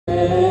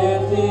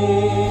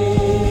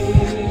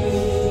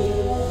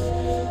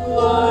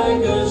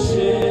Like a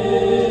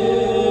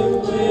ship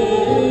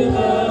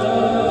without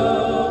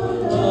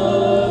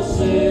a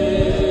sail.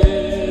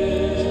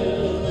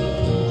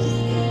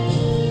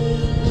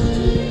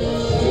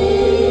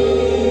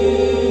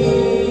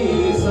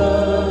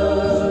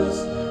 Jesus,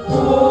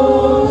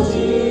 oh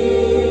Jesus,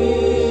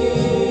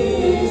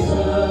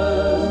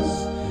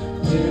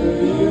 do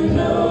you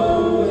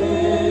know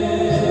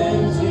him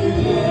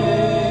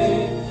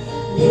today?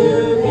 You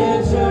can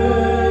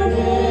turn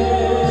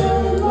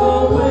him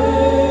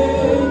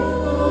away,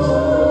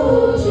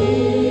 oh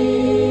Jesus,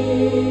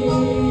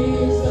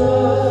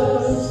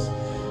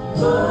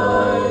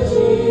 my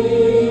Jesus.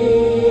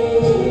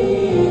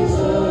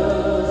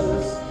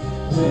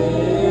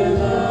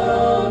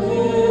 Without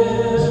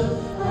him,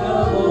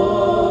 how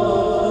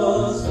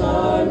lost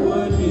I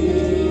would be.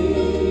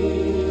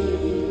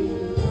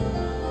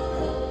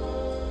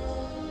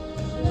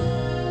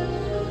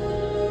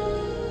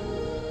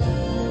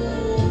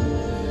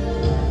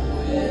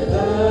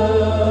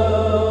 Without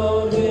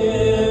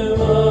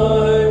him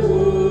I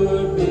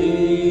would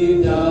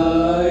be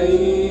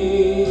dying.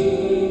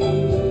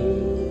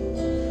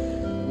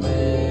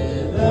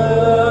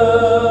 Without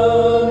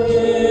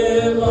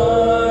him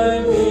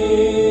I'd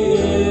be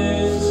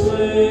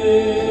enslaved.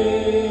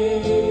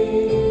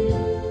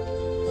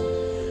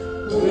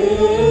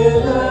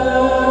 Without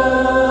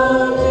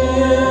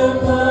him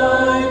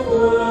life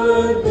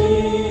would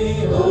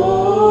be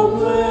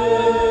hopeless.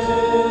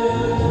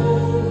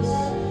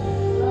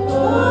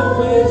 But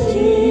with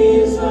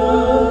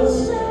Jesus,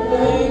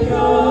 thank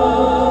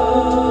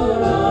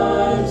God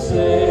I'm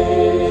saved.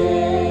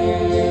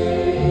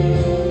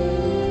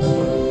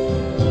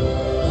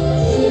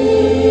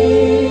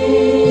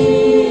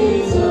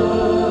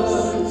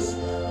 Jesus,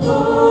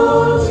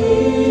 oh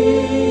Jesus,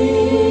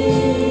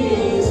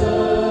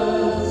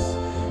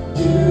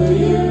 do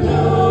you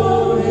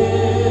know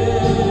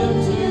him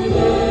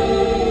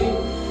today?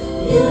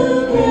 You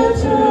can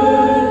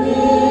turn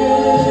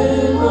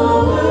him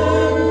away,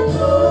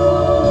 oh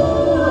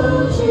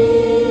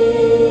Jesus,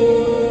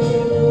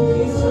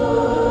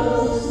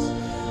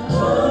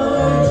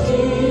 my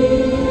Jesus.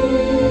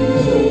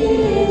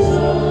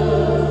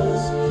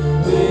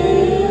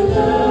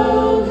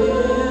 Without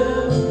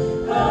him,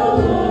 how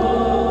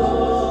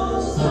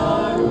lost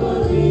I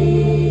would be. Without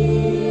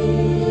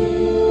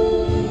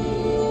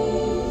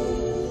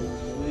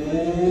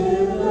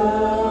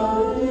him,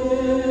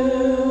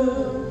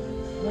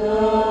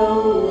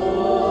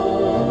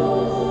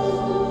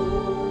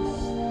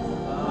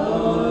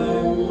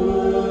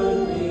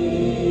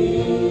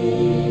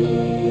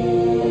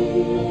 how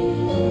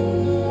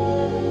lost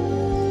I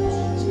would be.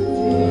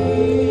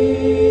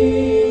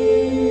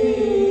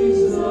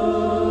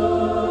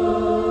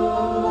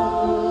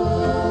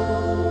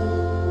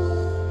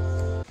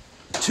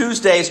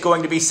 Tuesday is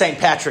going to be St.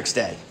 Patrick's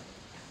Day.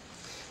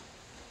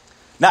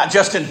 Not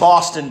just in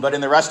Boston, but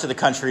in the rest of the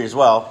country as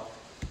well.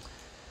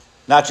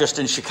 Not just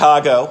in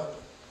Chicago.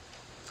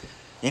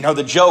 You know,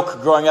 the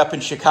joke growing up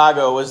in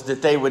Chicago was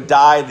that they would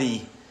dye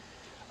the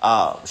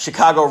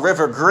Chicago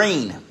River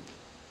green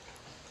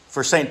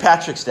for St.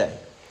 Patrick's Day.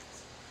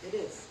 It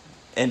is.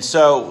 And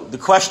so the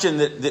question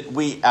that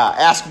we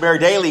asked Mary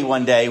Daly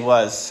one day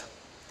was,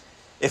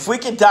 if we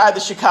could dye the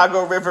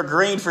Chicago River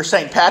green for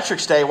St.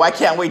 Patrick's Day, why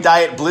can't we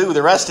dye it blue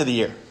the rest of the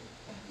year?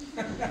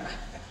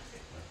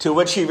 To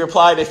which he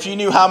replied, if you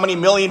knew how many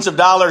millions of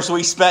dollars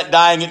we spent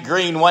dyeing it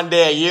green one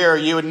day a year,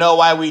 you would know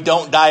why we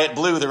don't dye it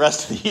blue the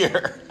rest of the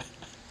year.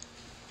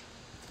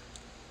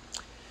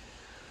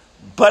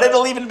 But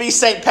it'll even be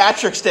St.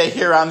 Patrick's Day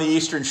here on the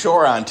Eastern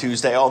Shore on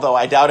Tuesday, although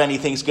I doubt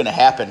anything's going to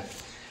happen.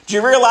 Do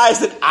you realize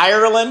that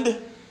Ireland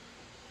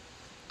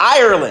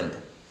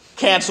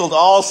canceled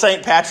all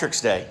St. Patrick's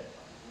Day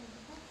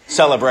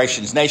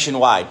celebrations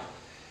nationwide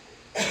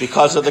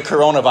because of the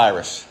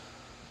coronavirus?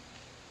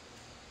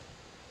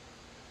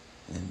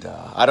 And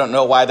I don't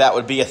know why that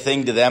would be a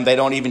thing to them. They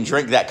don't even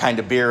drink that kind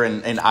of beer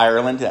in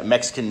Ireland, that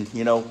Mexican,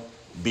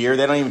 beer.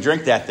 They don't even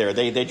drink that there.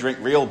 They drink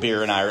real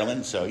beer in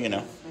Ireland, so,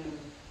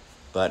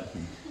 But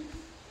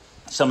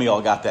some of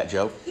y'all got that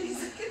joke.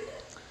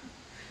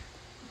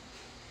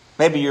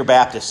 Maybe you're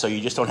Baptist, so you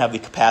just don't have the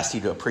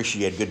capacity to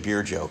appreciate a good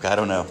beer joke. I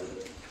don't know.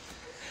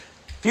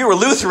 If you were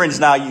Lutherans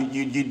now,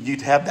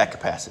 you'd have that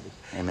capacity.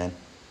 Amen.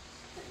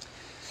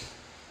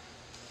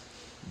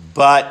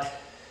 But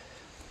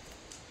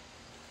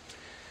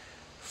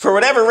for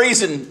whatever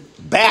reason,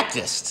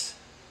 Baptists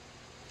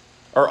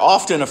are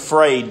often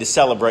afraid to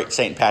celebrate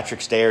St.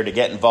 Patrick's Day or to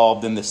get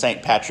involved in the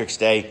St. Patrick's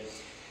Day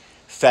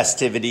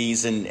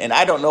festivities. And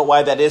I don't know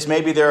why that is.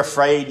 Maybe they're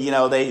afraid,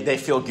 they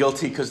feel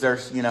guilty because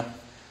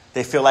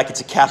they feel like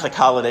it's a Catholic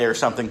holiday or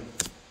something.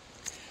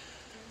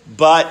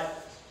 But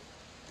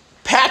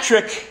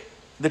Patrick,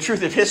 the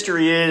truth of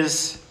history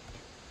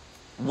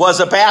was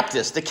a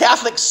Baptist. The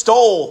Catholics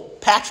stole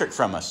Patrick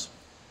from us.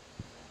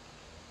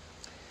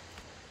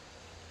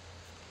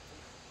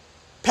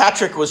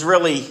 Patrick was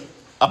really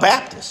a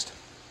Baptist.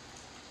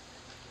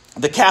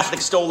 The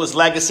Catholics stole his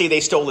legacy, they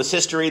stole his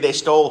history, they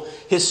stole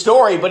his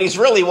story, but he's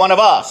really one of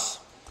us.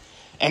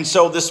 And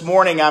so this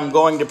morning I'm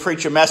going to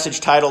preach a message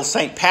titled,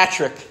 St.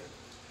 Patrick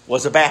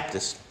Was a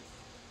Baptist.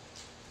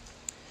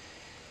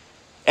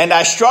 And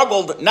I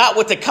struggled not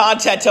with the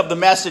content of the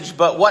message,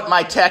 but what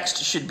my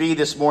text should be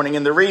this morning.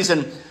 And the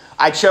reason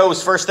I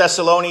chose 1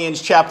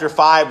 Thessalonians chapter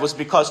 5 was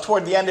because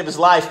toward the end of his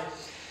life,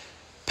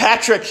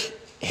 Patrick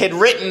had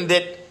written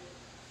that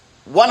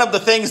one of the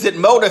things that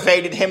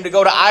motivated him to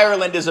go to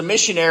Ireland as a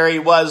missionary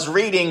was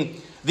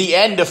reading the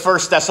end of 1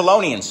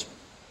 Thessalonians.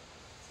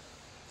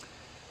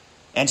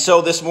 And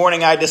so this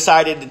morning I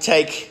decided to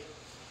take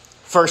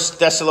 1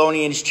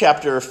 Thessalonians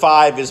chapter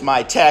 5 as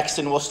my text,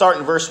 and we'll start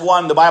in verse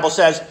 1. The Bible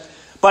says,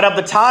 "But of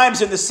the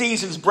times and the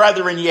seasons,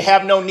 brethren, ye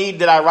have no need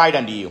that I write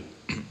unto you.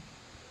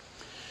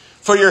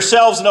 For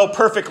yourselves know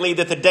perfectly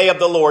that the day of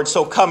the Lord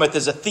so cometh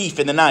as a thief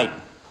in the night.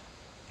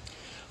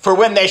 For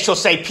when they shall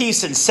say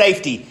peace and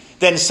safety,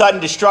 then sudden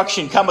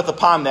destruction cometh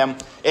upon them,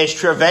 as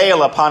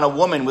travail upon a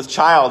woman with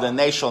child, and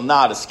they shall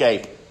not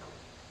escape.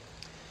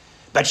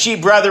 But ye,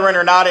 brethren,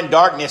 are not in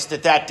darkness,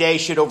 that that day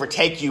should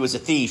overtake you as a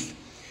thief.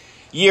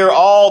 Ye are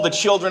all the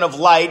children of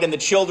light and the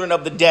children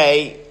of the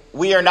day.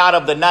 We are not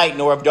of the night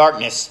nor of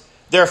darkness.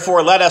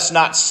 Therefore let us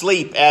not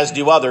sleep as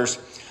do others,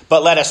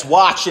 but let us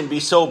watch and be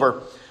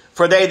sober.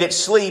 For they that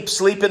sleep,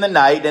 sleep in the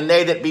night, and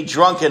they that be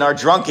drunken are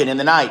drunken in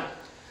the night.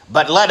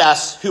 But let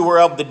us, who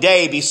are of the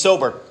day, be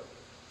sober,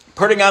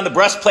 putting on the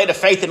breastplate of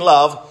faith and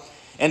love,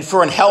 and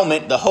for an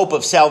helmet the hope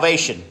of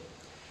salvation.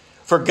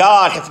 For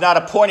God hath not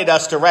appointed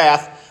us to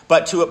wrath,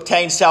 but to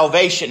obtain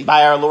salvation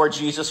by our Lord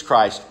Jesus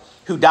Christ,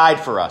 who died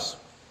for us,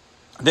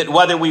 that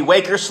whether we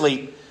wake or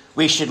sleep,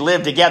 we should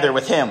live together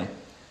with him.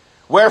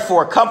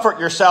 Wherefore comfort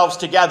yourselves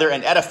together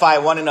and edify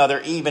one another,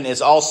 even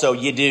as also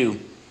ye do.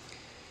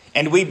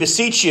 And we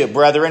beseech you,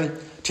 brethren,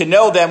 to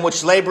know them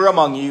which labor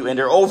among you and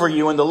are over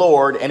you in the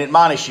Lord, and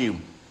admonish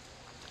you,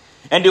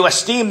 and to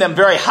esteem them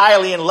very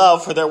highly in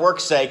love for their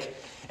work's sake,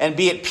 and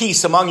be at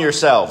peace among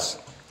yourselves.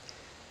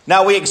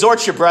 Now we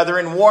exhort you,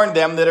 brethren, warn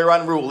them that are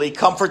unruly,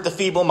 comfort the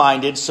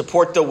feeble-minded,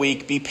 support the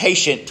weak, be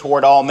patient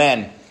toward all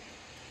men,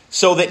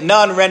 so that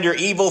none render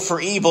evil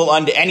for evil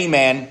unto any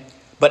man,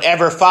 but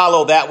ever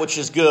follow that which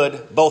is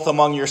good, both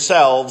among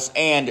yourselves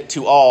and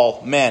to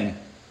all men.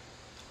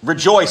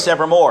 Rejoice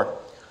evermore.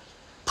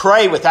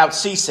 Pray without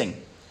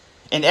ceasing.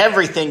 In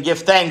everything give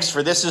thanks,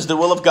 for this is the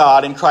will of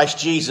God in Christ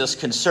Jesus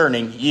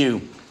concerning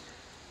you.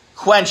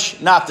 Quench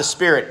not the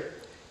spirit.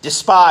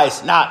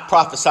 Despise not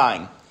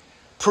prophesying.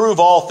 Prove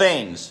all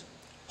things.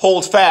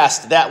 Hold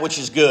fast that which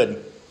is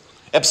good.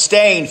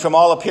 Abstain from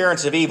all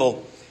appearance of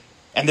evil.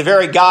 And the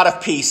very God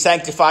of peace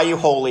sanctify you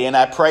wholly. And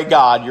I pray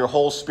God, your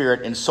whole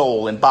spirit and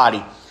soul and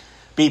body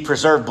be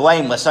preserved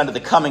blameless unto the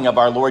coming of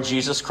our Lord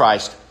Jesus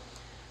Christ.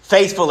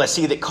 Faithful is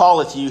he that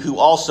calleth you, who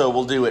also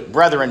will do it.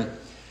 Brethren,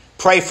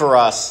 pray for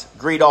us.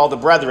 Greet all the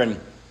brethren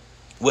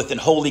with an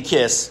holy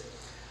kiss.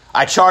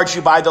 I charge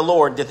you by the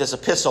Lord that this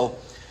epistle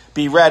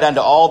be read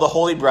unto all the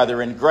holy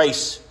brethren.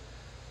 Grace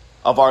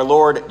of our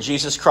Lord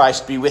Jesus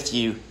Christ be with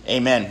you.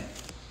 Amen."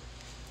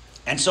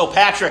 And so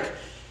Patrick,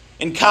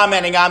 in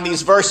commenting on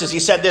these verses, he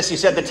said this. He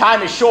said, "The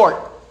time is short.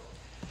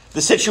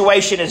 The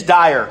situation is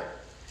dire.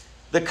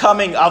 The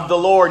coming of the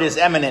Lord is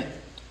imminent.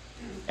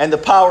 And the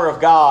power of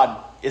God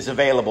is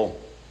available."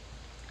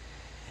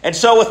 And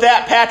so with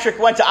that, Patrick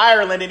went to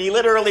Ireland, and he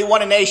literally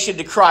won a nation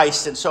to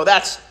Christ. And so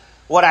that's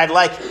what I'd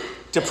like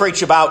to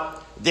preach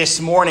about this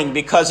morning,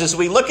 because as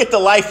we look at the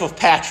life of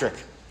Patrick,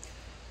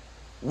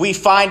 we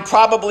find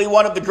probably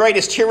one of the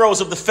greatest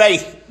heroes of the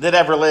faith that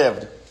ever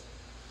lived.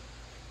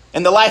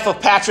 In the life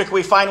of Patrick,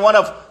 we find one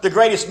of the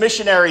greatest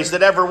missionaries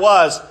that ever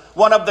was,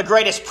 one of the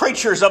greatest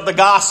preachers of the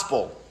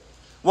gospel,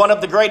 one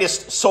of the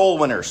greatest soul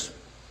winners.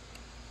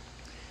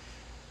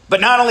 But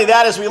not only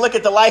that, as we look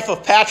at the life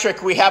of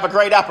Patrick, we have a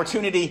great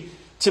opportunity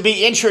to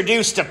be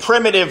introduced to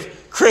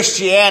primitive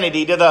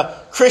Christianity, to the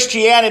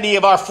Christianity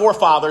of our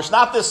forefathers,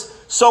 not this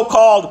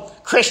so-called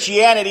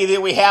Christianity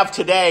that we have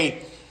today,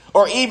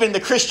 or even the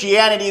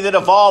Christianity that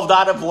evolved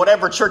out of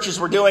whatever churches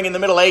were doing in the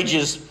Middle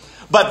Ages,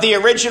 but the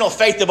original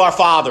faith of our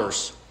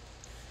fathers.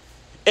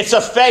 It's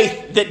a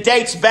faith that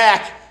dates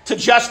back to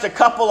just a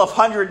couple of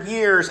hundred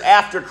years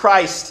after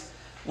Christ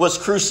was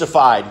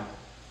crucified.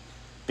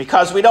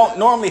 Because we don't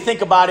normally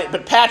think about it,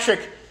 but Patrick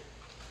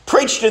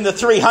preached in the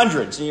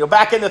 300s.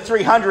 Back in the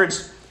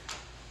 300s,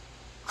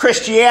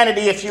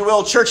 Christianity, if you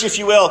will, church, if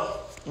you will,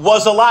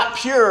 was a lot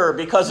purer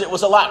because it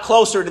was a lot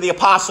closer to the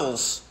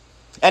apostles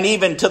and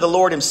even to the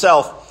Lord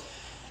himself.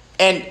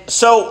 And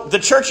so the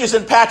churches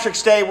in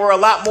Patrick's day were a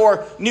lot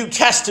more New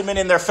Testament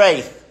in their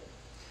faith.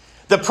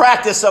 The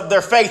practice of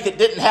their faith, it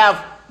didn't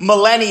have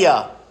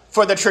millennia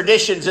for the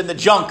traditions and the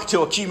junk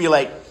to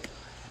accumulate.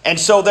 And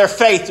so their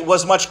faith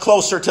was much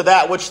closer to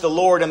that which the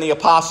Lord and the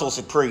apostles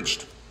had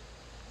preached.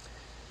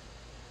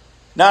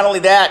 Not only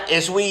that,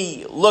 as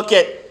we look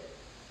at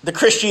the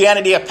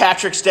Christianity of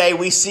Patrick's day,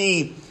 we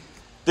see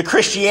the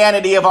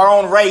Christianity of our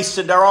own race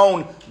and our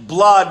own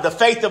blood, the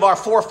faith of our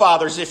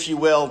forefathers, if you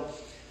will.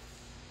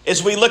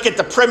 as we look at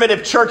the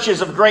primitive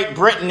churches of Great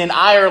Britain and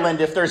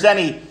Ireland, if there's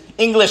any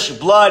English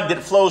blood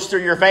that flows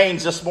through your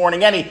veins this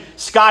morning, any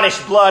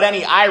Scottish blood,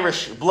 any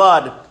Irish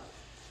blood,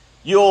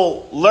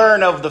 you'll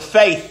learn of the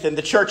faith and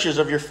the churches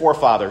of your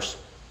forefathers.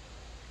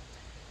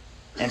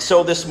 And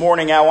so this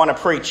morning I want to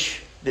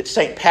preach that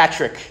St.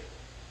 Patrick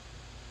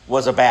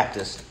was a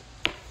Baptist.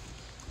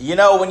 You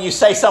know, when you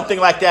say something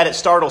like that, it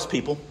startles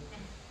people.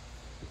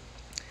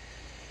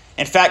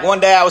 In fact, one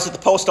day I was at the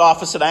post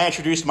office and I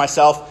introduced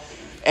myself,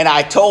 and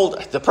I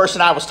told the person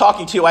I was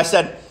talking to, I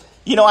said,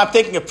 you know, I'm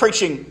thinking of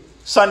preaching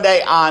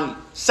Sunday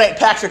on St.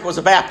 Patrick was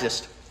a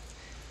Baptist.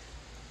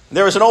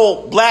 There was an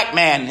old black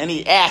man, and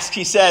he asked,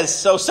 he says,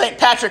 so St.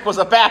 Patrick was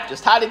a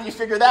Baptist. How did you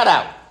figure that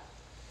out?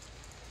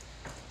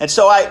 And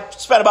so I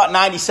spent about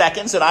 90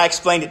 seconds, and I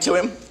explained it to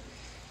him.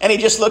 And he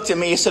just looked at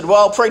me. He said,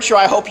 well, preacher,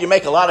 I hope you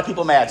make a lot of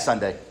people mad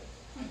Sunday.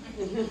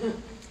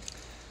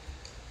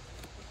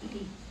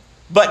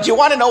 But do you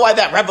want to know why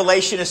that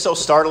revelation is so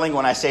startling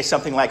when I say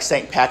something like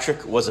St.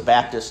 Patrick was a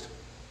Baptist?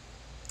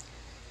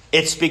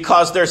 It's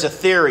because there's a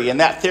theory, and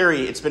that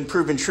theory, it's been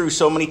proven true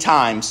so many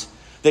times,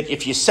 that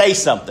if you say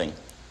something,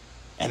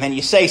 and then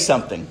you say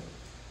something,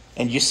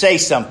 and you say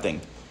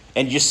something,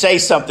 and you say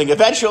something,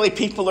 eventually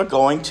people are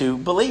going to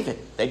believe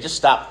it. They just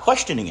stop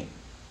questioning it.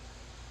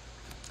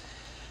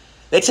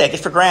 They take it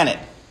for granted.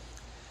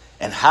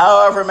 And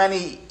however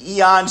many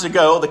eons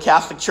ago, the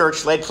Catholic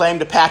Church laid claim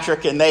to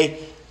Patrick, and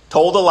they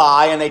told a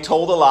lie, and they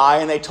told a lie,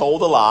 and they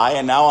told a lie,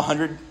 and now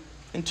 100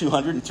 and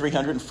 200 and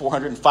 300 and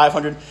 400 and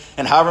 500,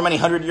 and however many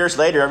 100 years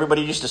later,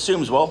 everybody just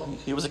assumes, well,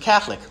 he was a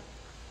Catholic.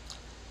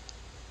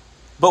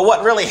 But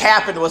what really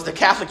happened was the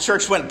Catholic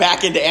Church went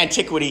back into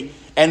antiquity,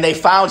 and they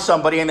found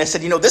somebody, and they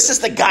said, you know, this is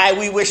the guy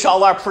we wish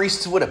all our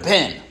priests would have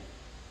been.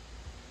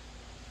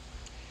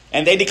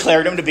 And they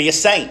declared him to be a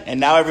saint, and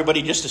now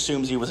everybody just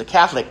assumes he was a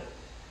Catholic,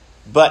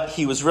 but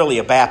he was really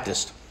a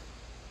Baptist.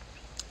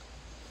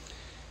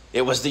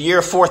 It was the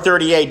year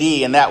 430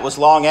 AD, and that was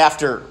long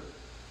after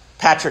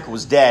Patrick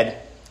was dead.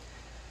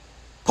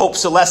 Pope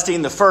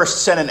Celestine I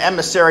sent an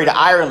emissary to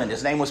Ireland.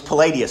 His name was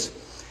Palladius.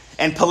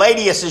 And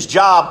Palladius'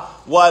 job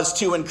was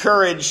to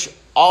encourage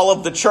all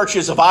of the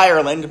churches of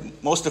Ireland,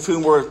 most of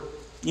whom were,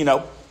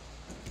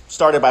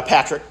 started by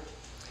Patrick,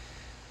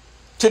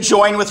 to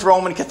join with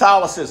Roman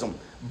Catholicism.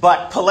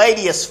 But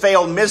Palladius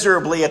failed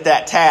miserably at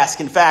that task.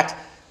 In fact,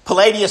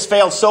 Palladius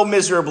failed so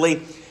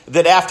miserably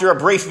that after a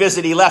brief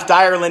visit, he left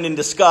Ireland in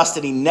disgust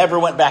and he never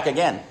went back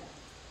again.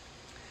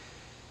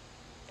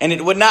 And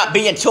it would not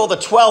be until the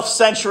 12th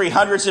century,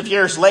 hundreds of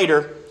years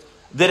later,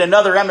 that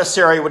another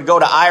emissary would go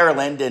to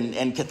Ireland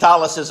and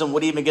Catholicism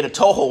would even get a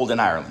toehold in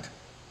Ireland.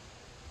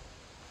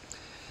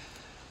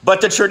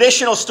 But the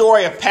traditional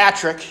story of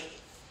Patrick,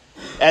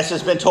 as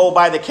has been told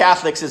by the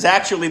Catholics, is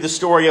actually the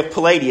story of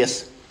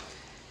Palladius.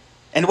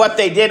 And what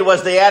they did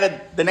was they added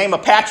the name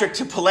of Patrick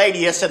to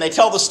Palladius, and they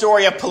tell the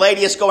story of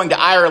Palladius going to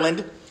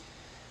Ireland.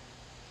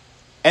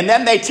 And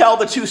then they tell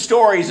the two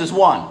stories as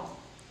one.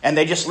 And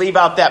they just leave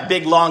out that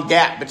big long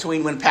gap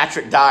between when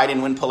Patrick died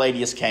and when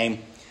Palladius came.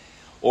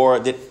 Or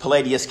that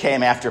Palladius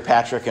came after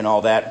Patrick and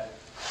all that.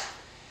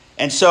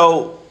 And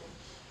so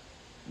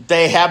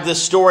they have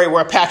this story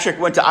where Patrick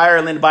went to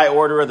Ireland by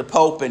order of the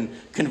Pope and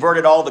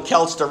converted all the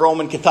Celts to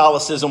Roman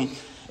Catholicism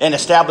and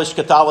established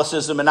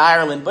Catholicism in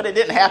Ireland. But it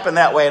didn't happen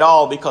that way at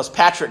all, because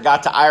Patrick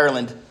got to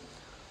Ireland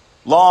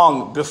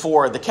long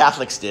before the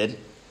Catholics did.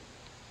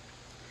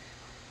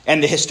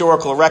 And the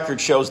historical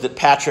record shows that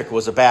Patrick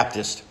was a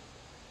Baptist.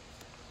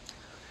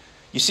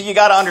 You see, you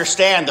got to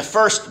understand, the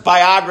first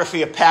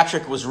biography of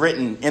Patrick was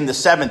written in the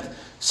 7th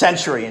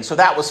century. And so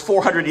that was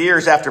 400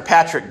 years after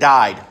Patrick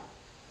died.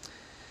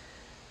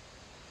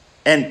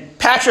 And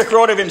Patrick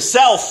wrote of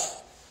himself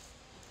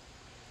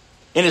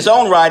in his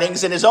own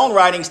writings, and his own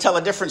writings tell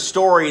a different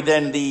story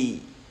than the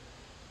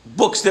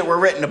books that were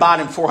written about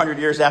him 400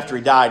 years after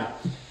he died.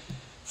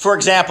 For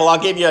example,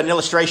 I'll give you an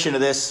illustration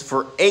of this.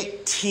 For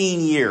 18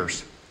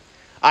 years,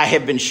 I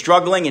have been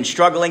struggling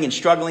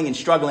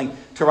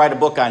to write a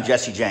book on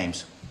Jesse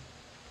James.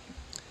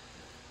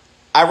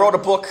 I wrote a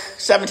book,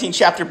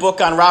 17-chapter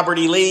book on Robert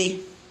E.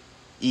 Lee.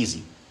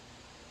 Easy.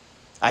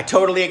 I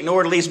totally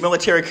ignored Lee's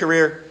military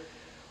career,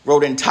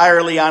 wrote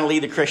entirely on Lee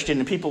the Christian,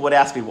 and people would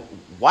ask me,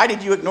 why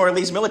did you ignore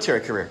Lee's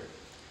military career?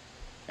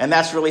 And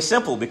that's really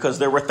simple, because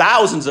there were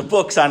thousands of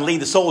books on Lee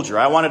the soldier.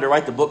 I wanted to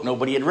write the book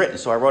nobody had written,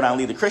 so I wrote on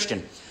Lee the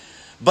Christian.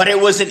 But it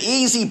was an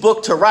easy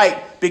book to write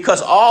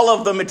because all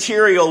of the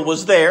material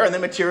was there, and the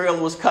material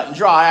was cut and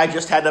dry. I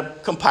just had to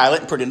compile it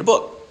and put it in a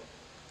book.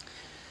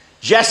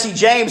 Jesse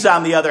James,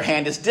 on the other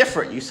hand, is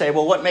different. You say,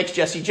 well, what makes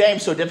Jesse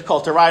James so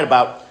difficult to write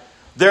about?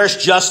 There's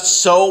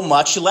just so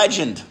much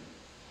legend.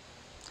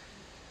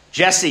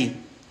 Jesse,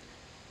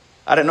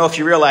 I don't know if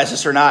you realize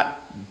this or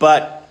not,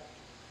 but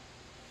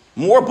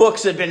more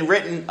books have been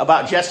written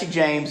about Jesse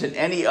James than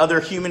any other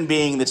human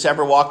being that's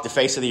ever walked the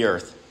face of the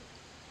earth,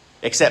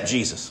 except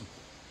Jesus.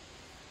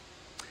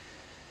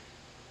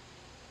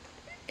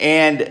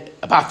 And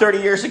about 30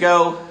 years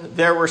ago,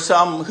 there were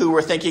some who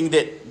were thinking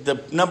that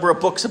the number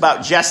of books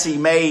about Jesse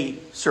may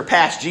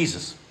surpass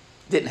Jesus.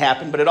 Didn't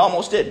happen, but it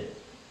almost did.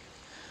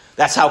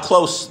 That's how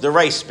close the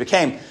race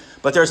became.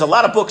 But there's a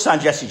lot of books on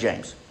Jesse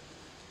James.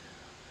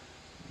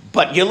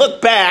 But you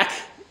look back,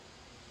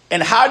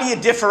 and how do you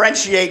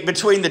differentiate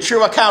between the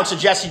true accounts of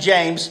Jesse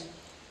James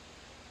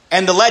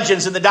and the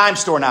legends in the dime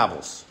store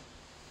novels?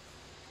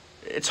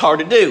 It's hard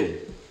to do.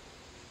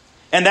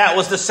 And that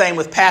was the same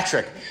with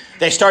Patrick.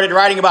 They started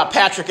writing about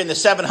Patrick in the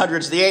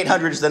 700s, the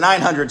 800s, the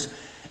 900s,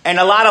 and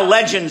a lot of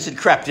legends had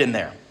crept in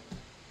there.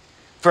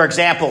 For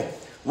example,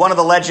 one of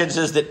the legends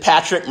is that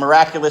Patrick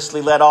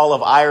miraculously led all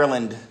of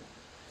Ireland.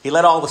 He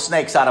led all the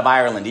snakes out of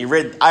Ireland. He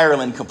rid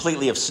Ireland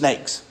completely of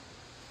snakes.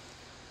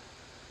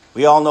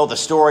 We all know the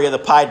story of the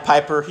Pied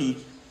Piper. He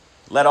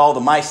let all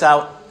the mice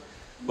out.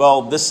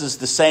 Well, this is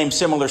the same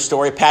similar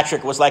story.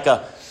 Patrick was like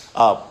a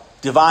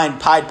divine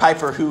Pied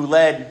Piper who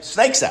led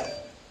snakes out.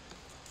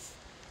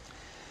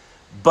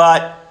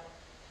 But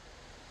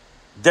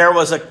there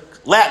was a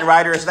Latin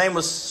writer, his name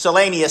was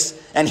Silanius,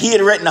 and he had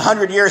written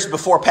 100 years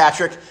before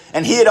Patrick,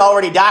 and he had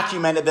already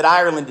documented that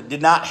Ireland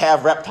did not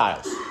have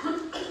reptiles.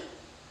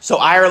 So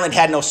Ireland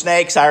had no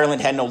snakes,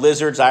 Ireland had no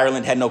lizards,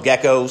 Ireland had no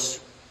geckos.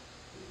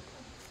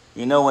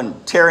 You know, when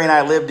Terry and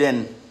I lived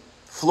in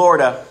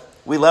Florida,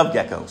 we loved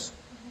geckos.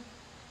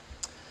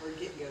 Or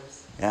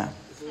get-goes. Yeah.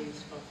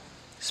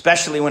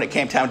 Especially when it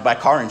came time to buy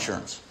car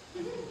insurance.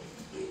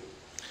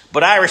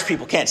 But Irish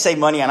people can't save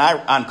money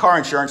on car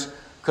insurance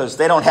because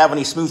they don't have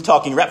any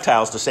smooth-talking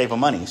reptiles to save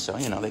them money. So,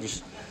 you know,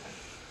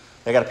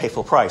 they got to pay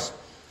full price.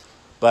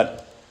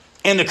 But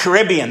in the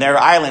Caribbean, there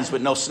are islands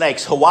with no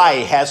snakes.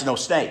 Hawaii has no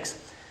snakes.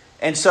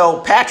 And so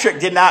Patrick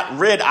did not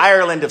rid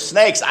Ireland of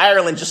snakes.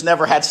 Ireland just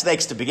never had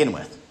snakes to begin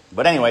with.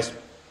 But anyways,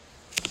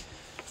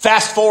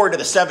 fast forward to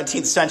the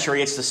 17th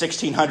century. It's the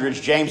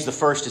 1600s. James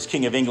I is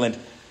king of England.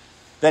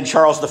 Then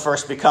Charles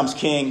I becomes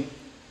king.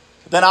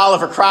 Then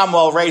Oliver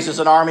Cromwell raises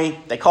an army.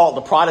 They call it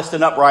the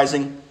Protestant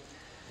Uprising.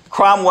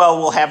 Cromwell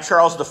will have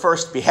Charles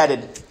I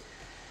beheaded.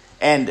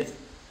 And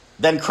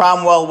then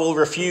Cromwell will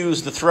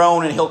refuse the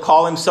throne, and he'll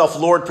call himself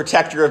Lord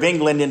Protector of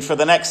England. And for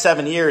the next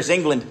 7 years,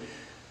 England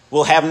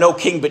will have no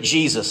king but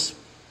Jesus.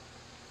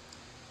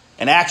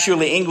 And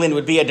actually, England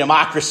would be a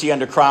democracy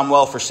under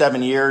Cromwell for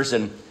 7 years,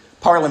 and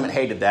Parliament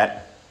hated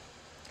that.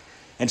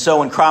 And so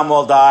when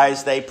Cromwell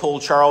dies, they pull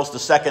Charles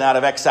II out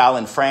of exile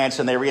in France,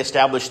 and they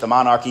reestablish the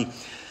monarchy.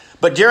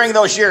 But during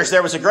those years,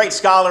 there was a great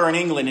scholar in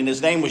England, and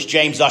his name was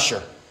James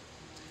Ussher.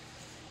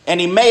 And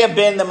he may have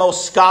been the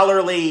most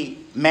scholarly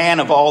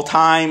man of all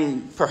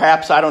time,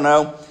 perhaps, I don't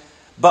know.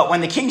 But when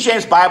the King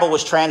James Bible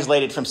was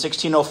translated from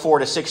 1604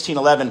 to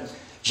 1611,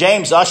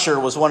 James Ussher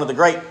was one of the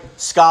great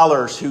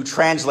scholars who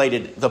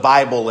translated the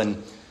Bible.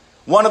 And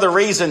one of the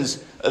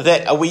reasons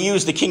that we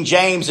use the King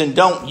James and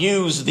don't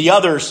use the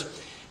others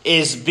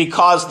is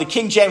because the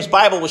King James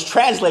Bible was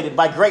translated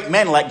by great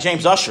men like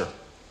James Ussher,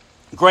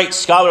 great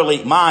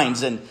scholarly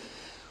minds. And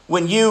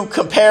when you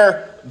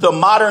compare the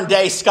modern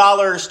day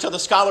scholars to the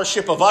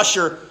scholarship of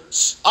Ussher,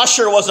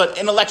 Ussher was an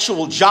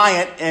intellectual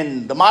giant,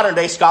 and the modern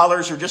day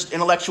scholars are just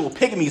intellectual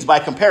pygmies by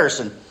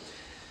comparison.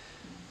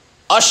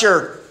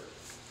 Ussher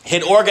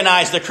had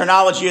organized the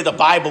chronology of the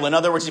Bible. In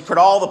other words, he put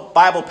all the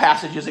Bible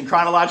passages in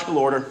chronological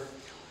order,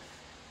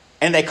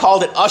 and they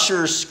called it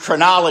Ussher's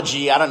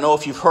chronology. I don't know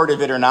if you've heard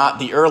of it or not.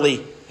 The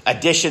early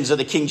editions of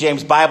the King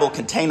James Bible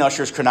contain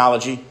Ussher's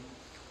chronology. You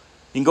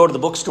can go to the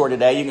bookstore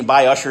today. You can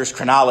buy Ussher's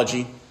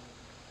chronology.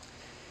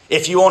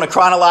 If you own a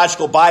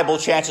chronological Bible,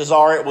 chances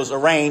are it was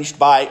arranged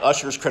by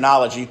Ussher's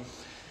chronology.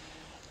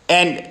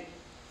 And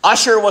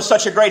Ussher was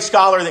such a great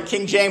scholar that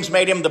King James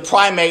made him the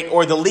primate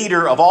or the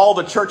leader of all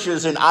the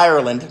churches in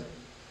Ireland.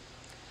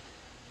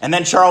 And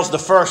then Charles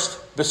I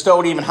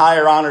bestowed even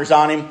higher honors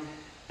on him.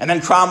 And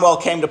then Cromwell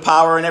came to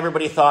power, and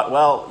everybody thought,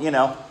 well, you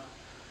know,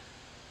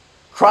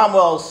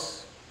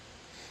 Cromwell's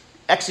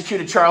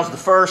executed Charles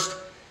I.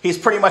 He's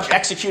pretty much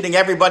executing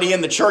everybody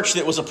in the church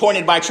that was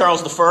appointed by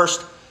Charles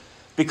I.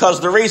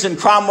 Because the reason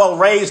Cromwell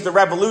raised the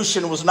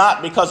revolution was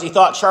not because he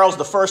thought Charles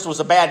I was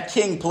a bad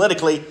king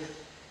politically.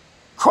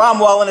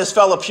 Cromwell and his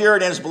fellow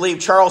Puritans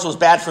believed Charles was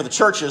bad for the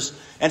churches.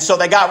 And so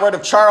they got rid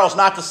of Charles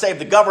not to save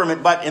the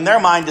government, but in their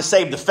mind to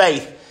save the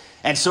faith.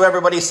 And so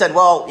everybody said,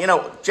 well, you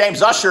know,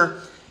 James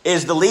Ussher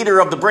is the leader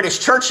of the British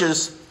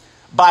churches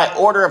by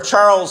order of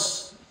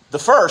Charles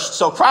I.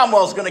 So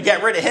Cromwell's going to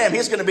get rid of him.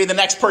 He's going to be the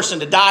next person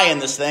to die in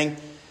this thing.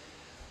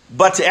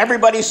 But to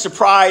everybody's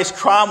surprise,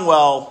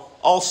 Cromwell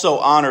also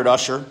honored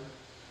Ussher.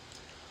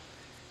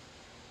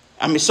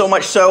 I mean, so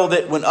much so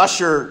that when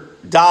Ussher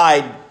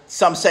died,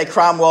 some say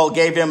Cromwell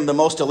gave him the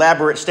most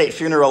elaborate state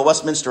funeral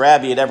Westminster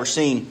Abbey had ever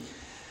seen.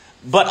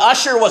 But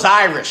Ussher was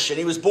Irish, and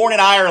he was born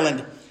in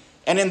Ireland.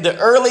 And in the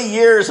early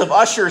years of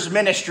Ussher's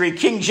ministry,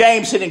 King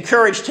James had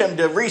encouraged him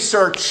to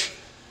research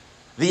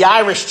the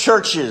Irish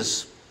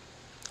churches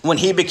when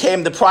he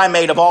became the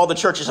primate of all the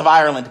churches of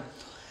Ireland.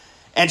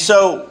 And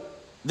so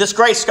this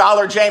great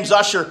scholar, James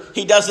Ussher,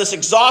 he does this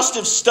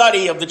exhaustive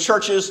study of the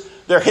churches,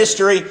 their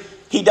history.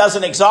 He does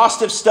an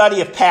exhaustive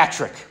study of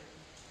Patrick.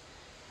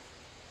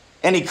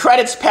 And he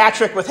credits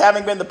Patrick with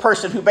having been the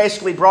person who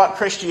basically brought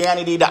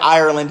Christianity to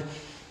Ireland.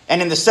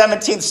 And in the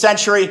 17th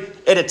century,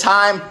 at a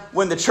time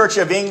when the Church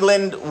of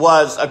England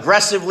was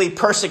aggressively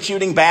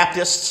persecuting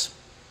Baptists,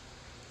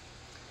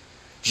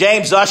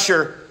 James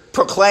Ussher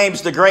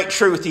proclaims the great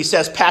truth. He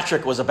says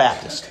Patrick was a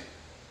Baptist.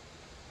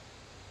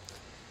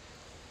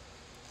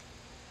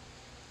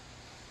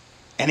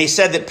 And he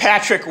said that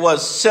Patrick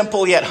was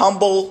simple yet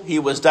humble. He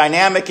was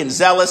dynamic and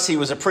zealous. He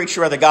was a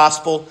preacher of the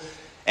gospel.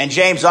 And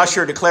James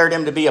Ussher declared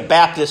him to be a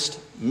Baptist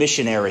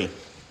missionary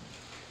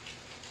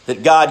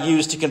that God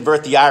used to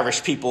convert the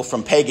Irish people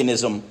from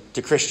paganism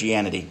to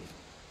Christianity.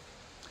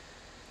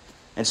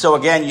 And so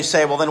again, you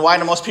say, well, then why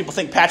do most people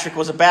think Patrick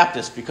was a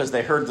Baptist? Because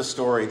they heard the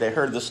story, they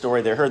heard the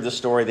story, they heard the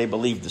story, they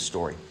believed the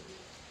story.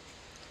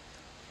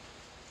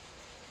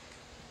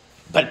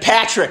 But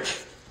Patrick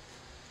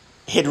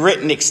had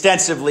written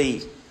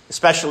extensively,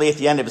 especially at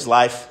the end of his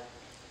life.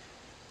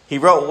 He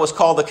wrote what was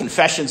called the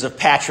Confessions of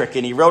Patrick,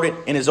 and he wrote it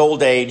in his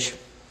old age.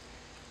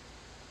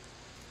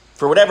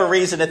 For whatever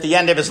reason, at the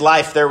end of his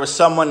life, there was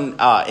someone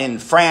in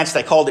France,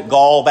 they called it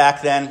Gaul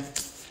back then,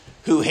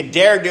 who had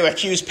dared to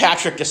accuse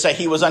Patrick to say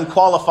he was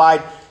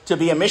unqualified to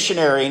be a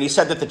missionary. And he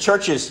said that the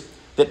churches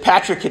that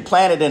Patrick had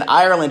planted in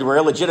Ireland were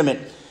illegitimate.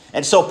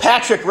 And so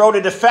Patrick wrote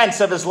a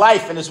defense of his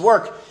life and his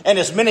work and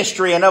his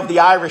ministry and of the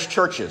Irish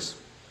churches.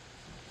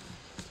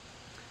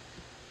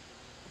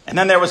 And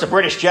then there was a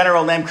British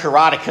general named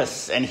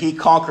Caroticus, and he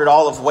conquered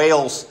all of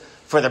Wales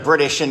for the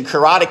British. And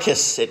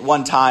Caroticus, at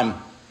one time,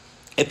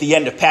 at the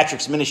end of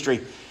Patrick's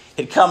ministry,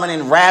 had come in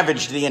and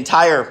ravaged the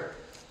entire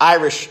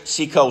Irish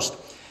seacoast.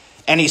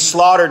 And he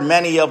slaughtered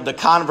many of the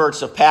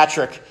converts of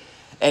Patrick.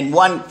 In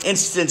one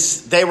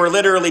instance, they were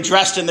literally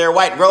dressed in their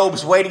white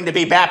robes waiting to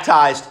be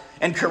baptized.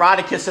 And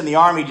Caroticus and the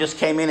army just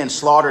came in and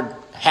slaughtered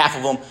half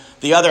of them.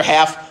 The other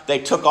half, they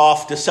took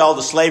off to sell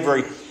to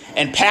slavery.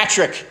 And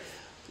Patrick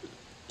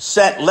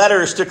sent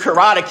letters to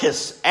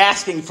Caroticus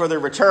asking for the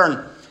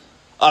return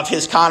of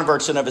his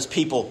converts and of his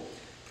people.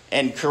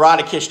 And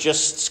Caroticus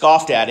just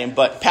scoffed at him.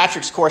 But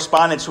Patrick's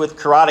correspondence with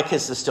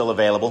Caroticus is still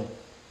available.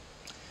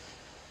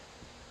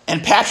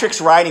 And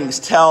Patrick's writings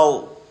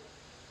tell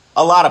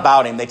a lot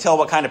about him. They tell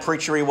what kind of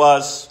preacher he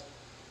was,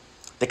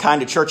 the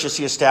kind of churches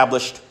he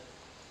established.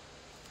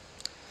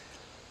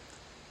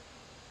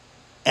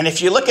 And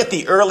if you look at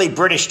the early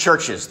British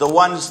churches, the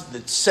ones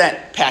that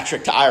sent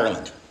Patrick to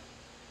Ireland,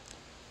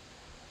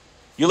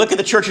 you look at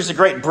the churches of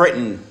Great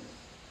Britain,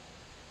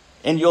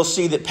 and you'll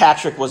see that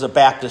Patrick was a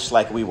Baptist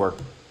like we were.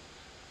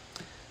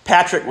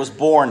 Patrick was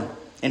born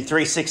in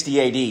 360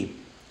 AD.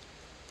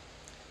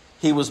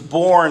 He was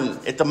born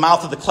at the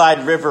mouth of the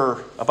Clyde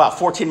River, about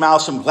 14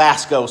 miles from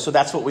Glasgow, so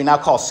that's what we now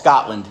call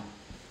Scotland.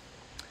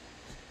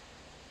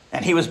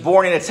 And he was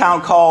born in a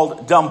town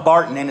called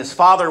Dumbarton, and his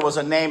father was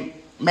a man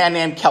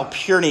named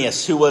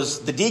Calpurnius, who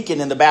was the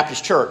deacon in the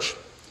Baptist church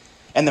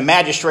and the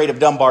magistrate of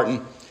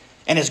Dumbarton.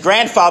 And his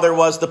grandfather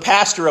was the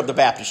pastor of the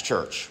Baptist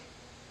church.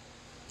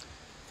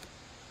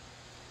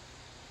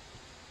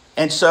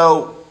 And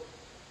so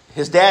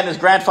his dad and his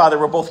grandfather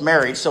were both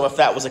married, so if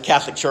that was a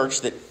Catholic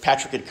church that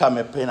Patrick had come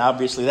up in,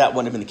 obviously that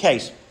wouldn't have been the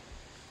case.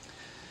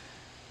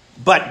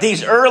 But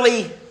these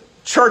early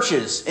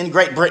churches in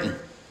Great Britain,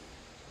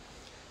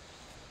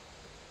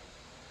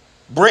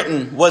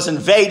 Britain was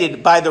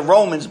invaded by the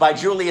Romans, by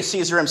Julius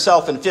Caesar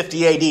himself in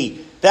 50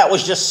 AD. That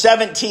was just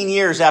 17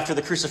 years after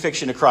the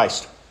crucifixion of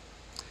Christ.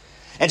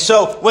 And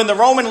so when the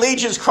Roman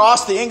legions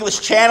crossed the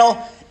English Channel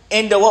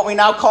into what we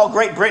now call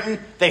Great Britain,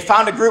 they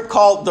found a group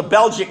called the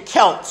Belgic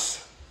Celts.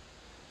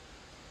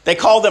 They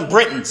called them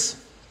Britons.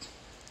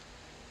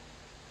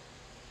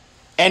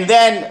 And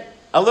then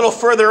a little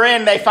further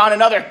in, they found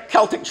another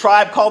Celtic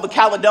tribe called the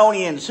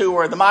Caledonians, who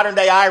were the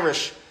modern-day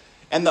Irish.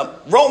 And the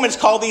Romans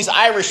called these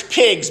Irish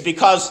pigs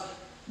because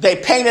they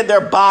painted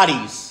their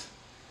bodies.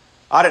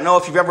 I don't know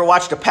if you've ever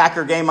watched a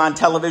Packer game on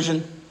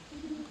television,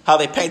 how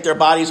they paint their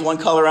bodies one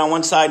color on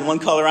one side and one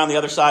color on the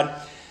other side.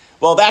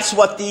 Well, that's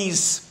what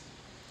these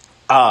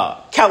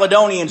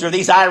Caledonians or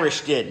these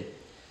Irish did.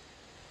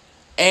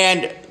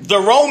 And the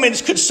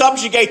Romans could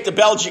subjugate the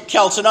Belgic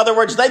Celts. In other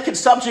words, they could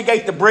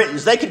subjugate the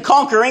Britons. They could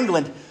conquer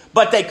England,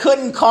 but they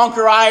couldn't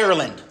conquer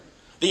Ireland.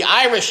 The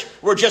Irish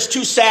were just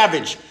too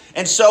savage.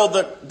 And so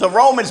the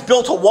Romans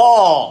built a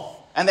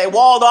wall, and they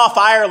walled off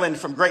Ireland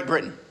from Great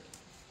Britain.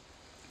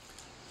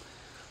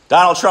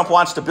 Donald Trump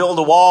wants to build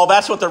a wall.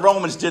 That's what the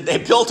Romans did. They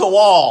built a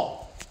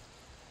wall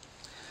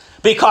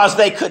because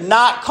they could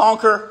not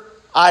conquer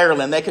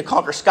Ireland. They could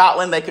conquer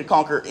Scotland, they could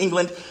conquer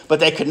England, but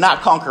they could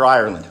not conquer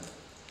Ireland.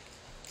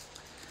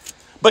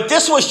 But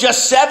this was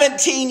just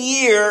 17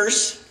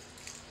 years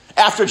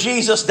after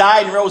Jesus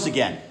died and rose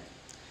again.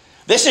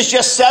 This is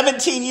just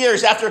 17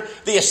 years after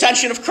the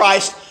ascension of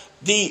Christ.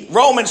 The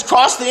Romans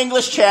cross the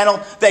English Channel.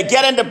 They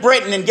get into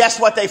Britain, and guess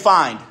what they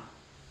find?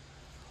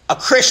 A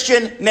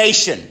Christian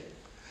nation.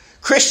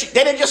 They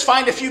didn't just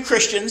find a few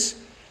Christians.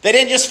 They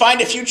didn't just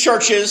find a few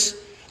churches.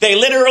 They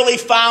literally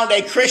found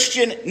a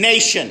Christian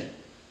nation.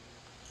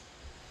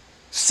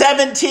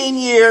 17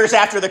 years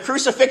after the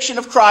crucifixion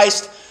of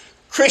Christ,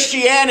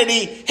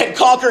 Christianity had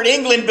conquered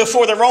England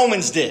before the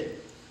Romans did.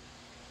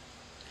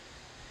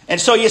 And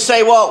so you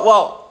say,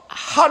 well,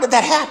 how did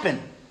that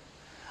happen?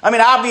 I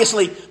mean,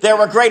 obviously, there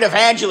were great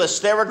evangelists.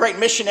 There were great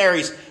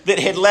missionaries that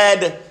had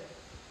led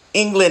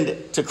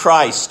England to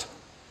Christ.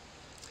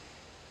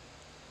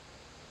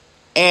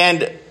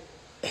 And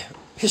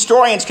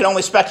historians can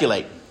only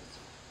speculate.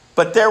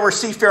 But there were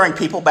seafaring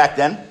people back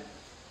then.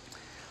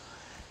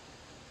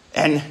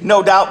 And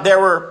no doubt there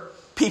were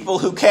people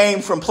who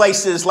came from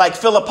places like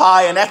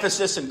Philippi and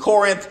Ephesus and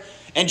Corinth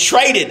and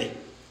traded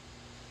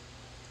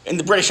in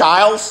the British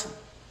Isles.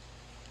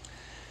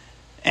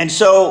 And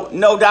so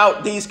no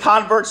doubt these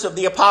converts of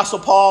the Apostle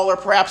Paul, or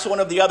perhaps one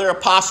of the other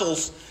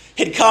apostles,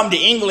 had come to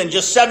England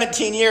just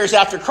 17 years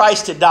after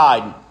Christ had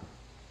died.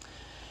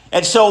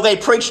 And so they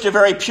preached a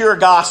very pure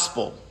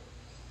gospel.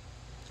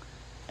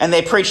 And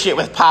they preached it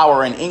with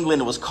power, and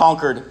England was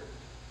conquered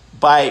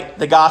by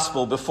the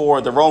gospel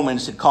before the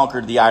Romans had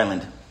conquered the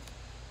island.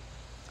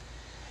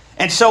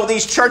 And so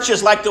these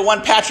churches, like the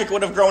one Patrick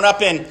would have grown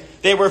up in,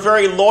 they were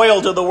very loyal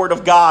to the Word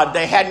of God.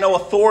 They had no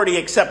authority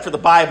except for the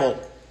Bible.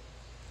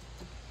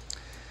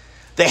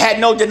 They had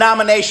no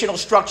denominational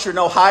structure,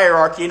 no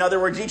hierarchy. In other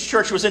words, each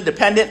church was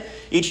independent.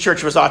 Each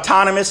church was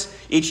autonomous.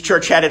 Each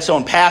church had its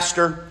own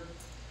pastor.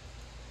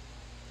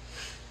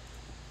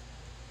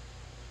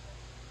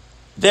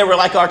 They were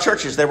like our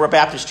churches. They were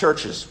Baptist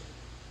churches.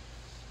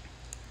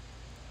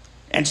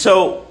 And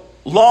so,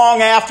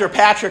 long after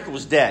Patrick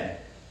was dead,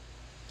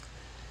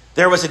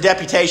 there was a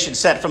deputation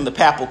sent from the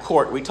papal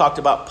court. We talked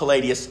about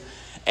Palladius.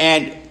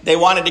 And they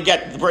wanted to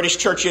get the British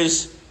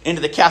churches into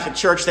the Catholic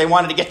Church. They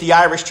wanted to get the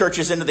Irish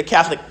churches into the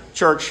Catholic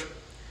Church.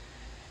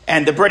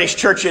 And the British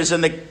churches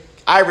and the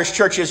Irish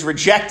churches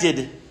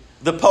rejected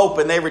the Pope,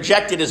 and they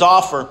rejected his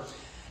offer.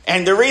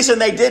 And the reason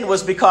they did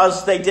was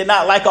because they did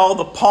not like all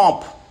the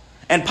pomp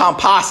and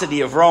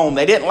pomposity of Rome.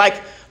 They didn't like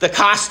the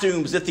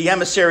costumes that the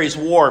emissaries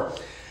wore.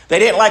 They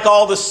didn't like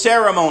all the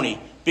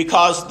ceremony,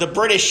 because the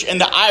British and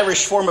the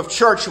Irish form of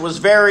church was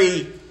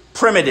very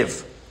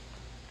primitive.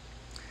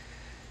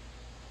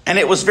 And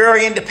it was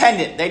very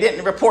independent. They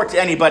didn't report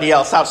to anybody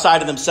else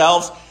outside of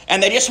themselves.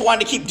 And they just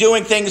wanted to keep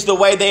doing things the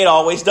way they had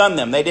always done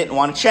them. They didn't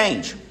want to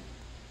change.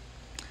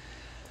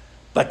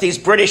 But these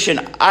British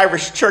and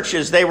Irish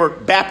churches, they were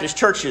Baptist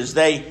churches.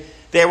 They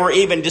were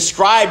even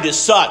described as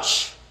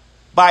such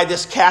by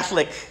this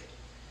Catholic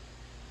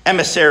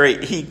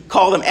emissary. He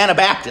called them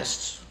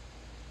Anabaptists.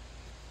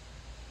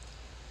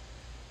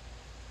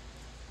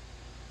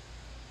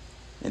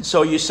 And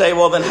so you say,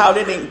 well, then how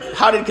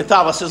did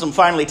Catholicism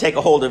finally take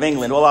a hold of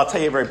England? Well, I'll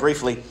tell you very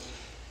briefly.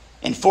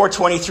 In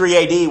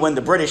 423 AD, when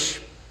the British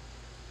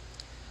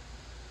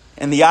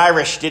and the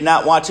Irish did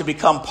not want to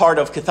become part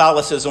of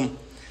Catholicism,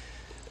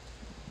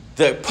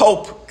 the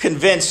Pope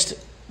convinced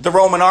the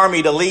Roman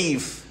army to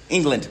leave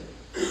England.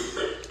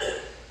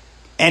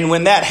 And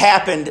when that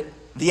happened,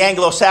 the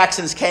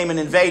Anglo-Saxons came and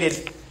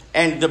invaded,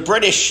 and the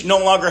British no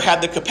longer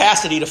had the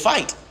capacity to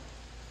fight.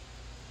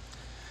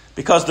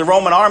 Because the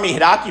Roman army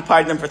had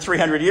occupied them for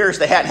 300 years.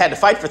 They hadn't had to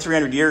fight for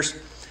 300 years.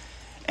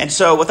 And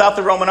so without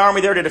the Roman army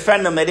there to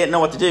defend them, they didn't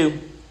know what to do.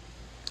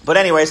 But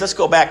anyways, let's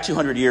go back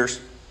 200 years.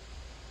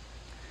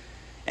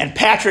 And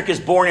Patrick is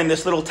born in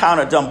this little town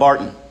of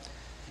Dumbarton.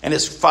 And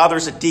his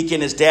father's a deacon,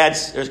 his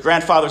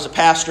grandfather's a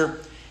pastor.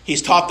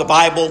 He's taught the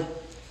Bible.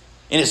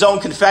 In his own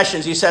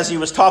confessions, he says he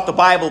was taught the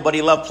Bible, but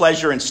he loved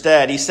pleasure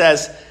instead. He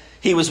says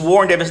he was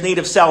warned of his need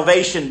of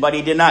salvation, but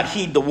he did not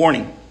heed the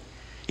warning.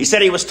 He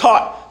said he was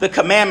taught the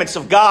commandments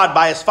of God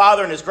by his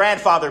father and his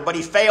grandfather, but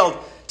he failed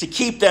to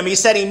keep them. He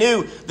said he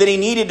knew that he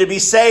needed to be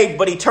saved,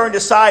 but he turned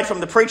aside from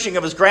the preaching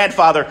of his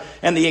grandfather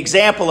and the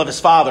example of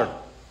his father.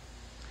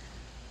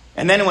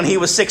 And then when he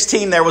was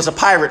 16, there was a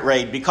pirate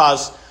raid,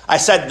 because I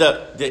said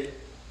the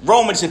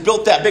Romans had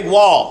built that big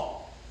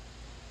wall.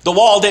 The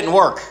wall didn't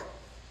work.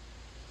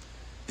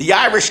 The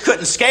Irish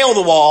couldn't scale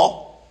the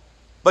wall,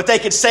 but they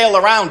could sail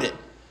around it.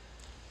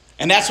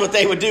 And that's what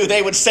they would do.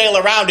 They would sail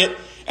around it.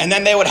 And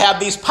then they would have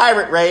these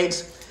pirate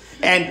raids.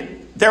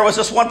 And there was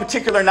this one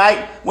particular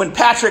night when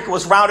Patrick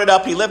was rounded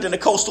up. He lived in a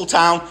coastal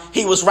town.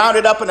 He was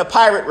rounded up in a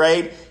pirate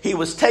raid. He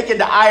was taken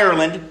to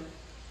Ireland.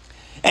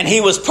 And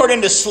he was put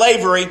into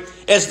slavery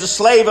as the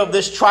slave of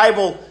this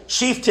tribal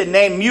chieftain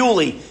named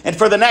Muley. And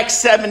for the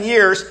next 7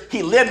 years,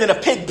 he lived in a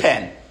pig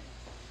pen.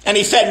 And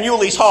he fed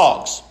Muley's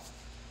hogs.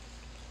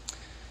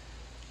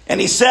 And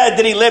he said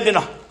that he lived in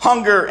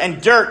hunger and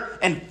dirt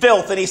and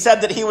filth. And he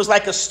said that he was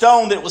like a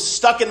stone that was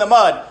stuck in the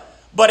mud.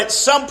 But at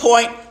some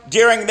point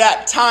during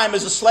that time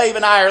as a slave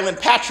in Ireland,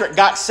 Patrick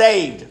got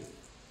saved.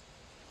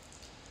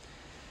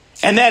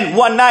 And then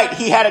one night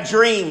he had a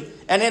dream.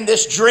 And in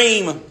this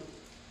dream,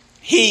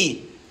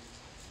 he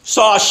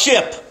saw a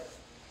ship.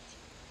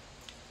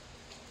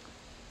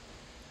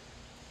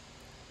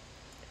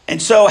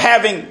 And so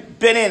having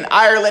been in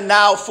Ireland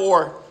now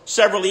for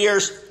several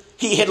years,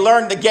 he had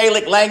learned the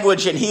Gaelic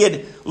language and he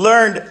had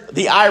learned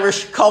the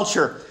Irish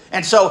culture.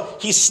 And so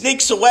he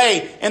sneaks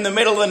away in the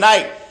middle of the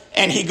night.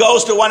 And he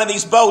goes to one of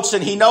these boats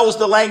and he knows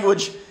the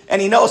language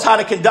and he knows how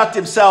to conduct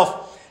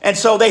himself. And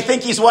so they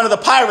think he's one of the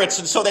pirates,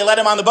 and so they let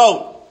him on the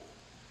boat.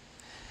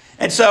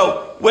 And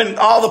so when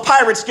all the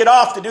pirates get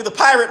off to do the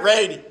pirate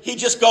raid, he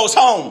just goes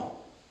home.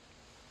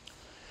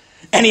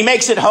 And he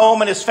makes it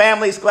home, and his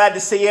family's glad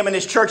to see him, and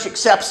his church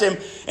accepts him,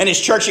 and his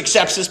church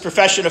accepts his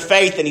profession of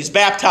faith, and he's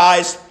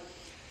baptized.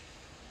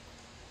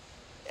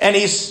 And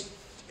he's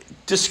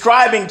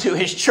describing to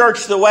his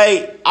church the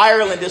way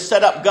Ireland is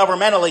set up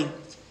governmentally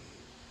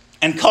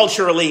and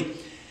culturally.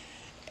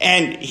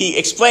 And he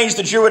explains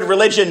the Druid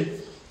religion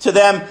to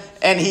them,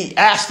 and he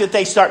asks that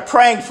they start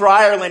praying for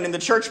Ireland, and the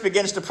church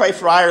begins to pray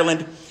for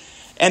Ireland.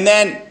 And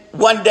then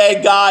one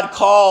day God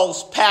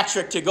calls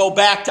Patrick to go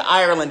back to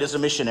Ireland as a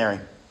missionary.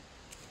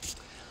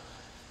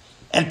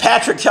 And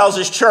Patrick tells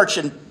his church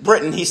in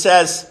Britain, he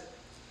says,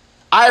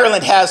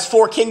 Ireland has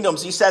 4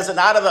 kingdoms. He says, and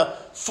out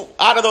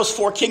of those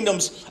 4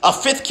 kingdoms, a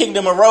 5th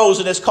kingdom arose,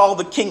 and it's called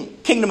the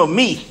Kingdom of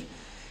Meath.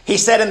 He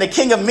said, and the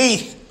King of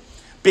Meath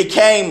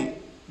became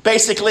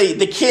basically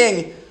the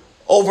king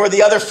over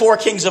the other 4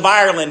 kings of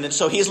Ireland. And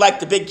so he's like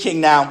the big king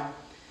now.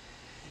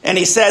 And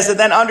he says, and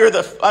then under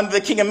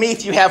the King of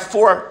Meath, you have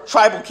 4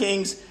 tribal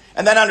kings.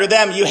 And then under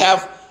them, you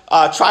have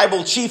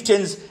tribal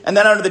chieftains. And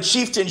then under the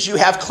chieftains, you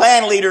have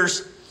clan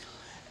leaders.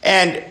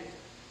 And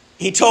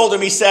he told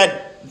him, he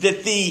said,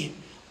 that the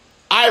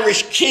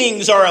Irish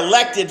kings are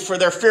elected for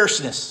their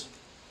fierceness.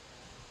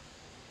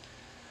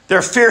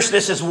 Their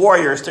fierceness as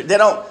warriors. They're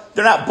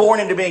not born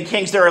into being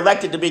kings. They're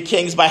elected to be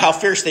kings by how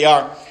fierce they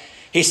are.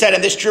 He said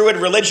in this Druid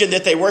religion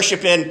that they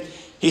worship in,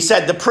 he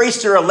said the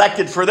priests are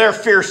elected for their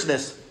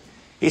fierceness.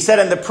 He said,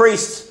 and the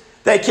priests,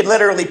 they can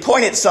literally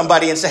point at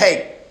somebody and say,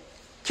 hey,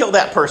 kill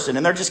that person.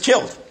 And they're just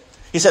killed.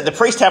 He said the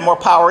priests have more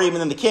power even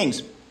than the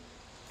kings.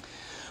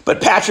 But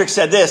Patrick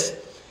said this.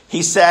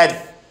 He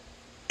said,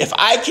 if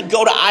I could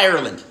go to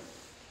Ireland,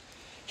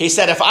 he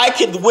said, if I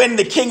could win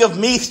the King of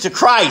Meath to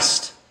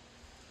Christ,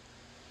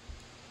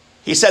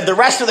 he said, the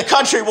rest of the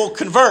country will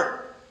convert.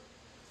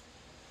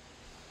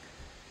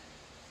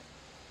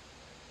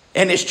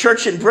 And his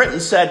church in Britain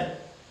said,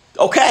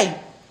 okay.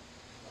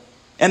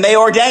 And they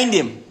ordained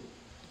him.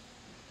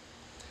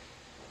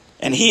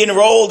 And he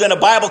enrolled in a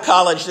Bible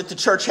college that the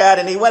church had,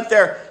 and he went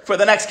there for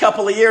the next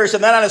couple of years.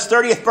 And then on his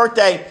 30th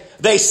birthday,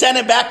 they sent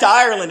him back to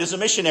Ireland as a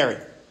missionary.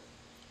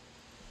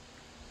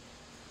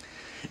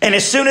 And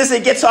as soon as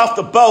he gets off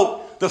the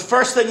boat, the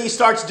first thing he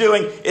starts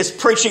doing is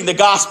preaching the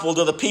gospel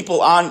to the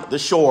people on the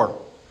shore.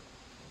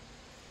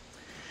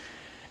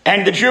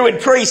 And the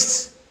Druid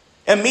priests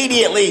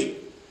immediately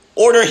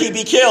order he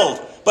be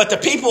killed. But the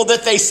people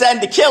that they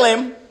send to kill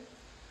him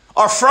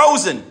are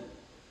frozen.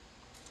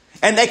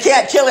 And they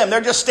can't kill him.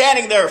 They're just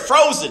standing there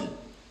frozen,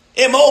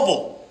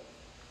 immobile.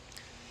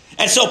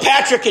 And so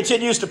Patrick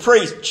continues to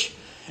preach.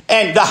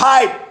 And the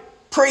high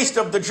priest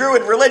of the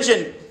Druid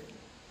religion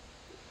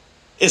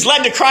is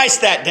led to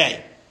Christ that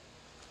day.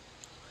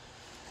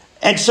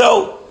 And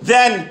so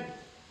then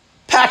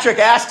Patrick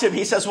asked him,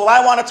 he says, well,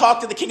 I want to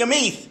talk to the King of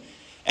Meath.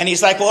 And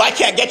he's like, well, I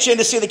can't get you in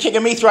to see the King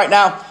of Meath right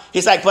now.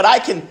 He's like, but I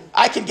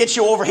can get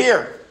you over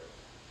here.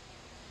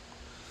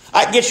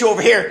 I can get you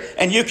over here,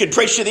 and you can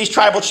preach to these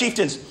tribal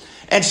chieftains.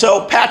 And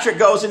so Patrick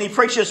goes and he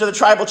preaches to the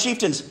tribal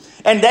chieftains,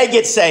 and they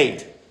get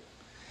saved.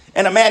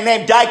 And a man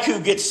named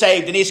Daiku gets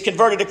saved, and he's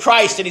converted to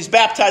Christ, and he's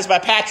baptized by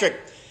Patrick.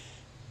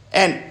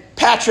 And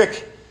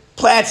Patrick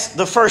plants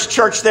the first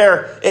church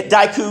there at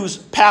Daiku's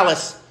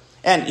palace,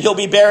 and he'll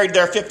be buried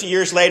there 50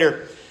 years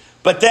later.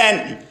 But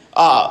then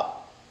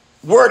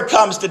word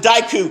comes to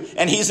Daiku,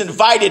 and he's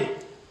invited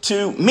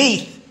to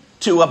Meath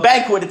to a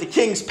banquet at the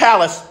king's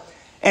palace.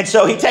 And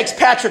so he takes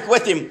Patrick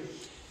with him,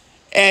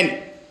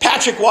 and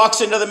Patrick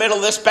walks into the middle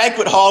of this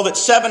banquet hall that's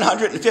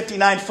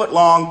 759 foot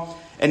long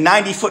and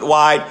 90 foot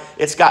wide.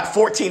 It's got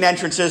 14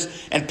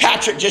 entrances, and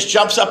Patrick just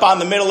jumps up on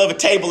the middle of a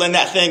table in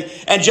that thing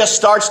and just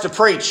starts to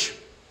preach.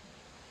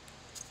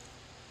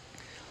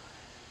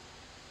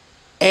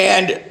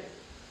 And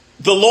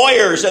the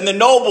lawyers and the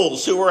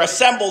nobles who were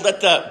assembled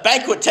at the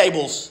banquet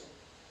tables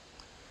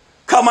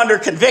come under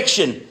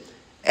conviction,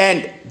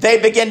 and they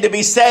begin to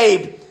be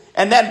saved.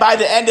 And then by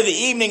the end of the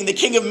evening, the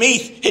King of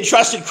Meath had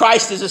trusted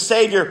Christ as a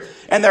Savior,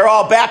 and they're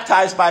all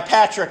baptized by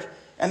Patrick.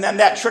 And then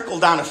that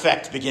trickle-down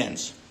effect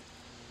begins.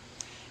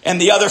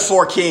 And the other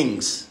 4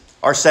 kings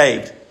are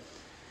saved.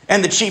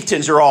 And the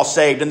chieftains are all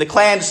saved. And the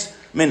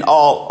clansmen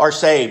all are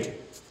saved.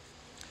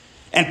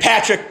 And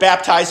Patrick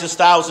baptizes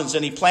thousands,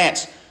 and he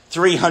plants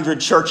 300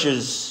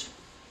 churches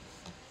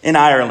in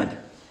Ireland.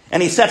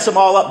 And he sets them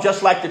all up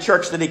just like the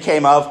church that he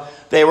came of.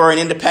 They were in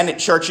independent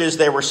churches.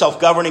 They were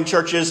self-governing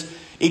churches.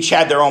 Each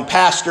had their own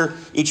pastor,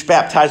 each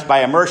baptized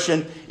by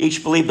immersion,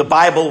 each believed the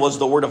Bible was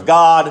the Word of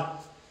God.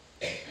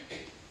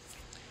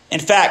 In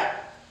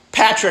fact,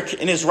 Patrick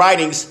in his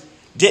writings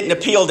didn't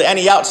appeal to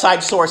any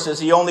outside sources.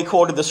 He only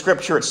quoted the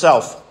Scripture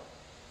itself.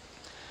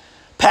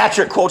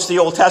 Patrick quotes the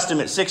Old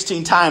Testament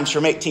 16 times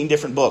from 18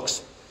 different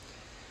books.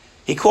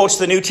 He quotes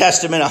the New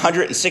Testament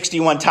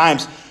 161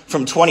 times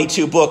from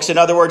 22 books. In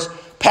other words,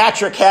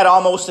 Patrick had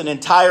almost an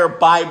entire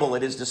Bible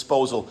at his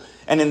disposal.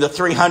 And in the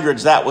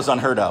 300s, that was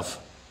unheard of.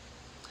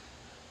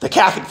 The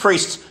Catholic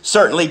priests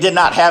certainly did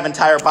not have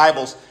entire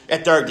Bibles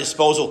at their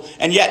disposal.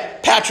 And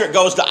yet Patrick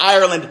goes to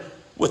Ireland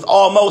with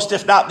almost,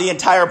 if not the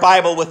entire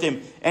Bible with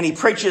him. And he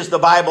preaches the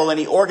Bible, and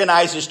he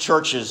organizes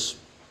churches.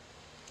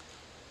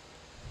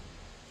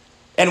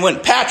 And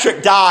when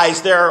Patrick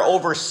dies, there are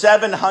over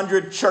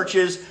 700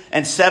 churches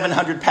and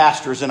 700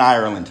 pastors in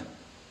Ireland.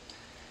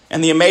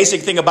 And the amazing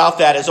thing about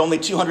that is only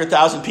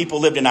 200,000 people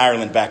lived in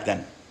Ireland back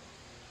then.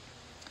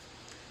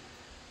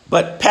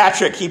 But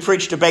Patrick, he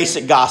preached a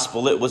basic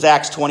gospel. It was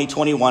Acts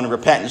 20:21,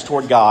 repentance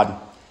toward God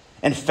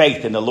and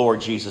faith in the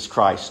Lord Jesus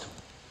Christ.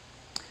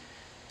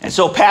 And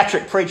so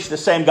Patrick preached the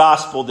same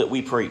gospel that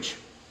we preach.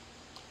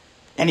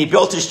 And he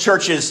built his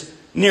churches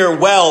near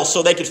wells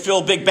so they could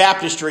fill big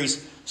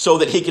baptistries so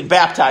that he could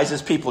baptize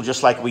his people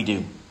just like we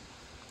do.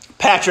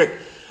 Patrick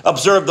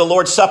observed the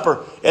Lord's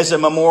Supper as a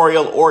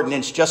memorial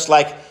ordinance just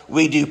like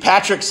we do.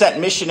 Patrick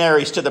sent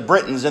missionaries to the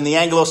Britons and the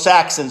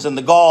Anglo-Saxons and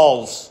the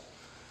Gauls.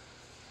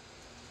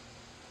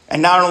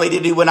 And not only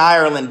did he win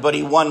Ireland, but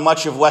he won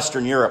much of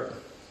Western Europe.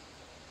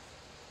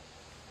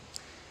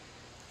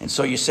 And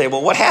so you say,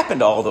 well, what happened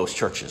to all those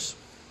churches?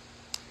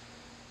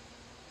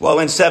 Well,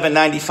 in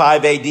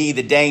 795 AD,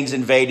 the Danes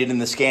invaded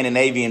and the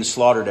Scandinavians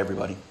slaughtered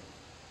everybody.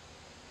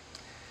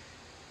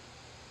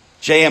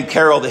 J.M.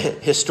 Carroll, the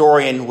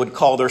historian, would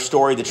call their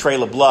story the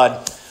Trail of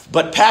Blood.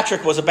 But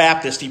Patrick was a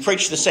Baptist. He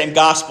preached the same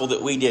gospel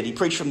that we did. He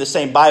preached from the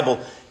same Bible.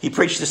 He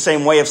preached the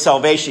same way of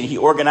salvation. He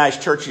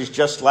organized churches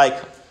just like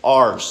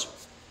ours.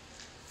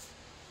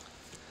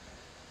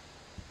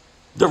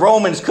 The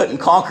Romans couldn't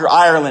conquer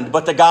Ireland,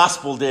 but the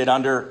gospel did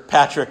under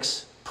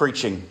Patrick's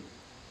preaching.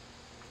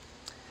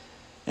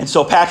 And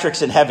so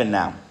Patrick's in heaven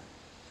now.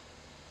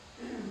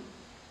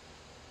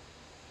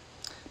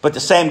 But the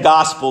same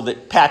gospel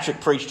that Patrick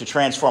preached to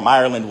transform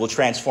Ireland will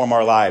transform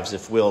our lives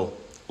if we'll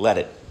let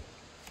it.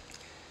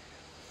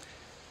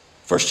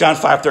 1 John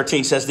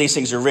 5:13 says, these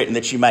things are written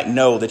that you might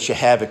know that you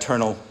have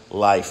eternal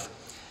life.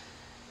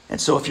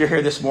 And so if you're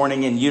here this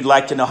morning and you'd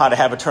like to know how to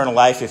have eternal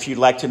life, if you'd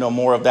like to know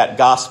more of that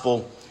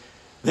gospel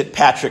that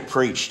Patrick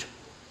preached,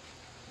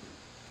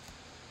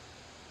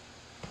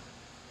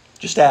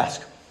 just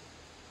ask.